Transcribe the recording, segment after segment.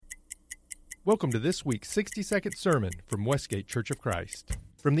Welcome to this week's 60-second sermon from Westgate Church of Christ.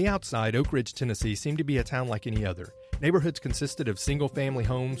 From the outside, Oak Ridge, Tennessee seemed to be a town like any other. Neighborhoods consisted of single-family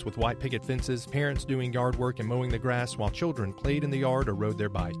homes with white picket fences, parents doing yard work and mowing the grass while children played in the yard or rode their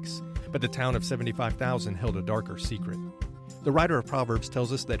bikes. But the town of 75,000 held a darker secret. The writer of Proverbs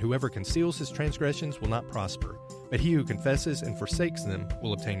tells us that whoever conceals his transgressions will not prosper, but he who confesses and forsakes them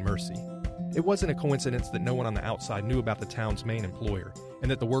will obtain mercy. It wasn't a coincidence that no one on the outside knew about the town's main employer, and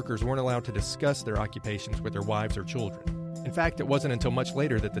that the workers weren't allowed to discuss their occupations with their wives or children. In fact, it wasn't until much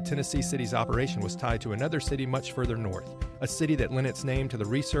later that the Tennessee city's operation was tied to another city much further north, a city that lent its name to the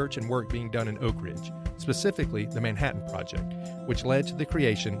research and work being done in Oak Ridge, specifically the Manhattan Project, which led to the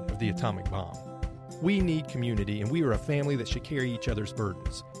creation of the atomic bomb. We need community, and we are a family that should carry each other's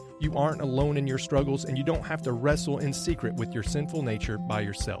burdens. You aren't alone in your struggles, and you don't have to wrestle in secret with your sinful nature by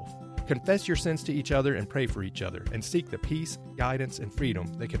yourself. Confess your sins to each other and pray for each other, and seek the peace, guidance, and freedom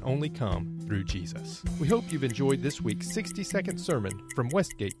that can only come through Jesus. We hope you've enjoyed this week's 60-second sermon from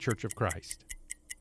Westgate Church of Christ.